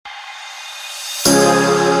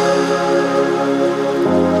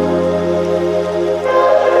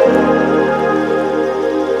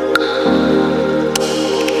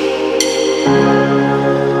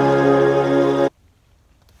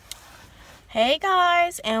Hey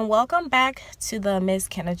guys, and welcome back to the Miss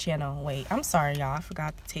Kenna channel. Wait, I'm sorry y'all, I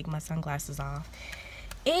forgot to take my sunglasses off.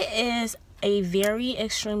 It is a very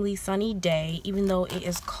extremely sunny day, even though it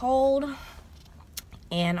is cold.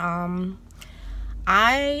 And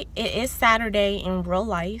it is Saturday in real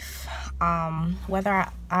life. Whether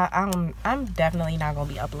I'm definitely not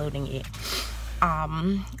gonna be uploading it.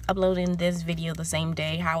 Uploading this video the same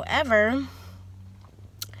day. However,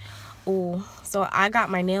 so I got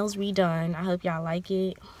my nails redone. I hope y'all like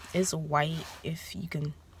it. It's white if you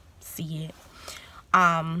can see it.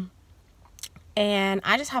 And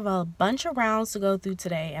I just have a bunch of rounds to go through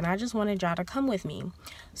today, and I just wanted y'all to come with me.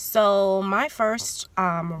 So my first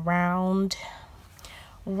rounds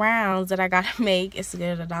that I gotta make is to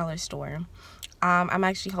go to the dollar store. I'm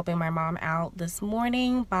actually helping my mom out this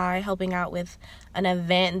morning by helping out with an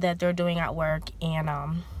event that they're doing at work, and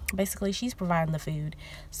basically she's providing the food.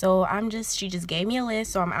 So she just gave me a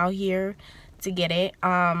list, so I'm out here to get it.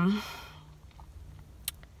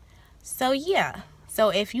 So yeah, so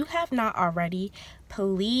if you have not already,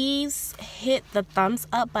 please hit the thumbs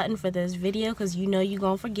up button for this video, because you know you're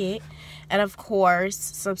gonna forget. And of course,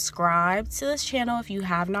 subscribe to this channel if you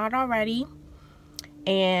have not already,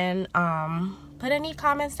 and put any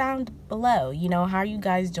comments down below. You know, how are you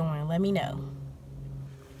guys doing? Let me know.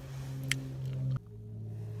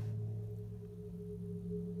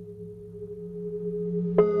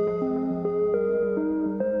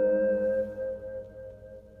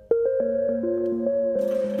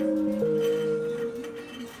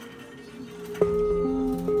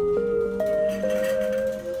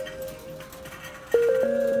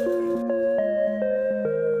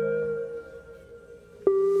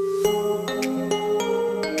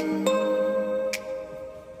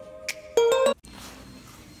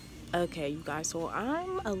 Okay, you guys, so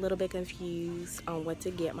I'm a little bit confused on what to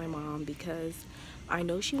get my mom, because I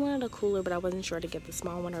know she wanted a cooler, but I wasn't sure to get the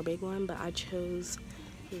small one or big one, but I chose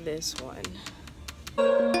this one.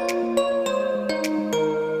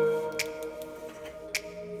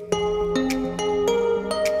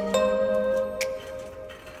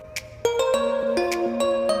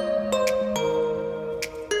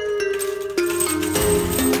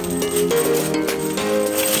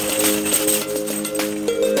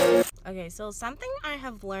 Okay, so something I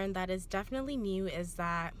have learned that is definitely new is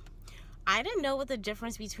that I didn't know what the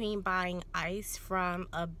difference between buying ice from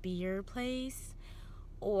a beer place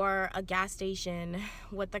or a gas station,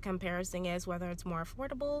 what the comparison is, whether it's more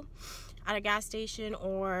affordable at a gas station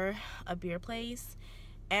or a beer place.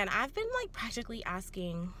 And I've been like practically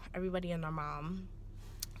asking everybody and their mom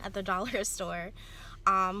at the dollar store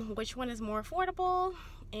which one is more affordable.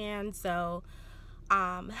 And so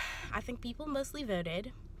I think people mostly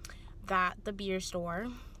voted that the beer store.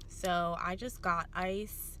 So I just got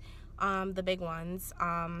ice, the big ones,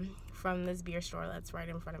 from this beer store that's right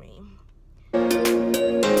in front of me.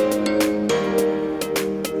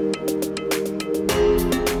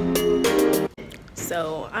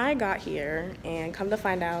 So I got here, and come to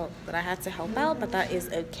find out that I had to help out, but that is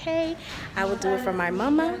okay. I will do it for my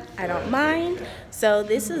mama. I don't mind. So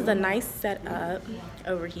this is the nice setup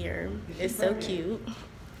over here. It's so cute.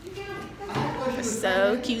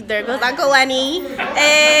 So cute. There goes Uncle Lenny.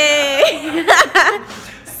 Hey.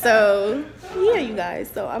 So yeah, you guys,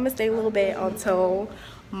 so I'm gonna stay a little bit until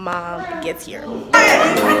mom gets here. Wait,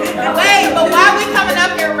 but why are we coming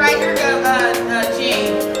up here right here,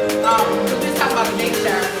 Jean? We're just talking about the baby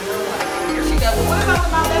shower. Here she goes. Well, what about the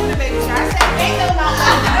Mount Lebanon baby shower? I said, ain't no Mount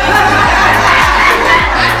Lebanon baby shower.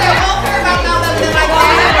 I said, won't care about Mount Lebanon like that.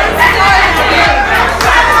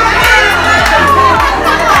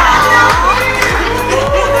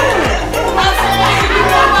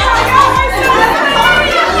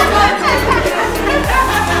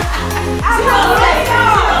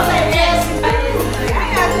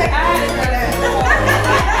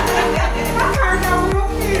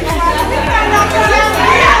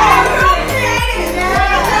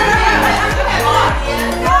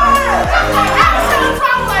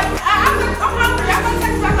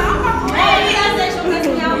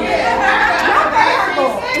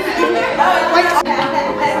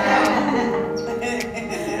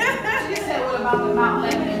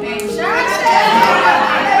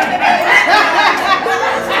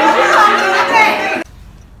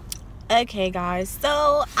 Okay guys,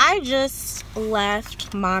 so I just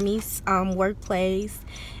left mommy's workplace.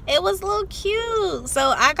 It was a little cute,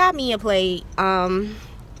 so I got me a plate over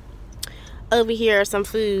here, some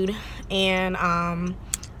food, and I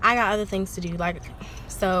got other things to do, like,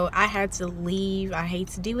 so I had to leave. I hate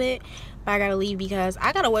to do it, but I gotta leave because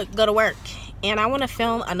I gotta go to work, and I want to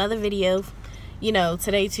film another video, you know,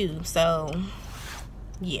 today too. So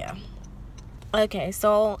yeah. Okay,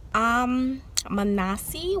 so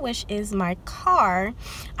Manasi, which is my car.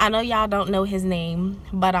 I know y'all don't know his name,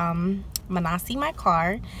 but Manasi, my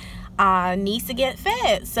car, needs to get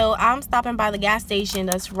fed. So I'm stopping by the gas station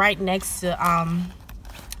that's right next to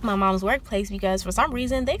my mom's workplace, because for some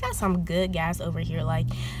reason they got some good gas over here. Like,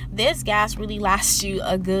 this gas really lasts you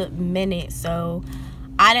a good minute, so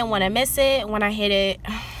I didn't want to miss it when I hit it,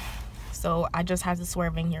 so I just had to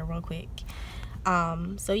swerve in here real quick.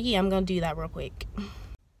 So yeah, I'm gonna do that real quick.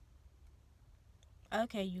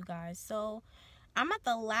 Okay, you guys, so I'm at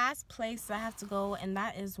the last place I have to go, and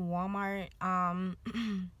that is Walmart. I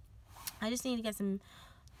just need to get some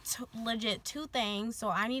legit two things. So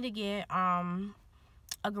I need to get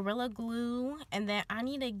a Gorilla Glue, and then I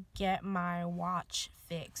need to get my watch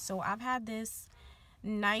fixed. So I've had this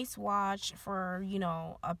nice watch for, you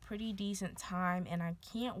know, a pretty decent time, and I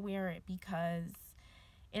can't wear it because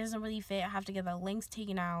it doesn't really fit. I have to get the links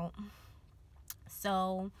taken out.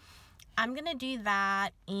 So I'm gonna do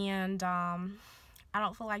that, and I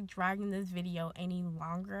don't feel like dragging this video any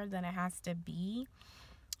longer than it has to be.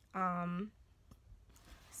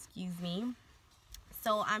 Excuse me.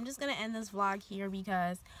 So I'm just gonna end this vlog here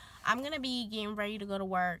because I'm gonna be getting ready to go to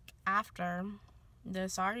work after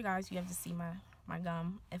this. Sorry guys, you have to see my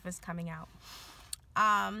gum if it's coming out.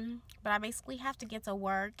 But I basically have to get to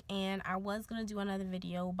work, and I was gonna do another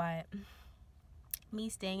video, but me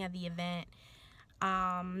staying at the event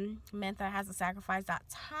meant that I had to sacrifice that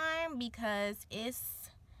time, because it's,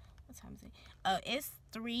 what time is it? It's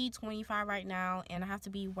 3:25 right now, and I have to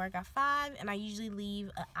be work at 5, and I usually leave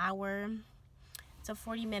an hour to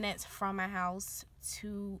 40 minutes from my house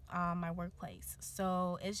to my workplace,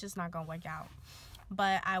 so it's just not gonna work out.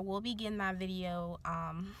 But I will be getting that video.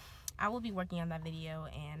 I will be working on that video,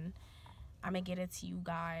 and I'm gonna get it to you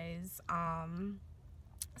guys.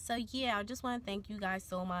 So yeah, I just want to thank you guys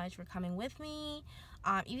so much for coming with me.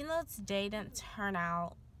 Even though today didn't turn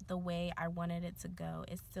out the way I wanted it to go,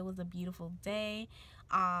 it still was a beautiful day.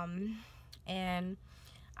 And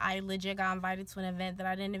I legit got invited to an event that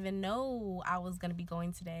I didn't even know I was gonna be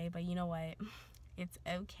going today, but you know what, it's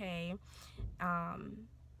okay.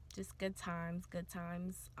 Just good times.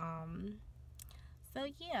 So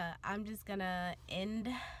yeah, I'm just gonna end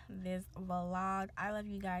this vlog. I love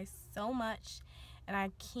you guys so much, and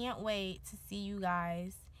I can't wait to see you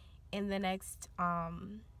guys in the next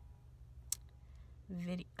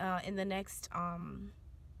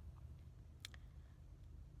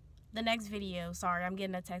the next video. Sorry, I'm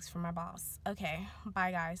getting a text from my boss. Okay,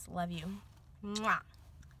 bye guys, love you. Mwah.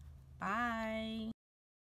 Bye.